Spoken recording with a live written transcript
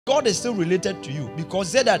God is still related to you,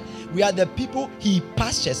 because he said that we are the people he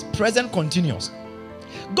pastures, present continuous.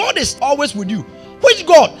 God is always with you. Which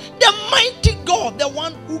God? The mighty God, the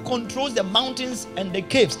one who controls the mountains and the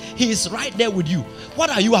caves. He is right there with you. What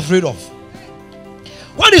are you afraid of?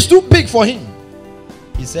 What is too big for him?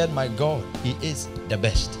 He said, my God, he is the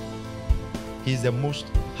best. He is the most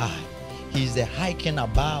high. He is the high king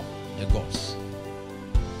above the gods.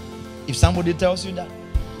 If somebody tells you that,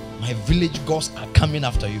 my village gods are coming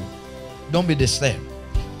after you, don't be disturbed.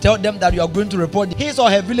 Tell them that you are going to report his or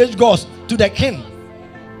her village gods to the king.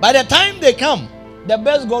 By the time they come, the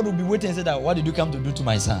best God will be waiting and say that, what did you come to do to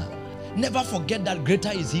my son? Never forget that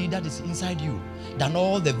greater is he that is inside you than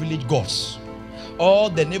all the village gods,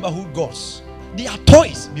 all the neighborhood gods. They are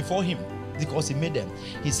toys before him because he made them.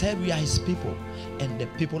 He said we are his people and the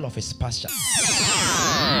people of his pasture.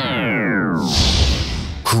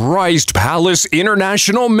 Christ Palace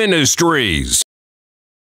International Ministries.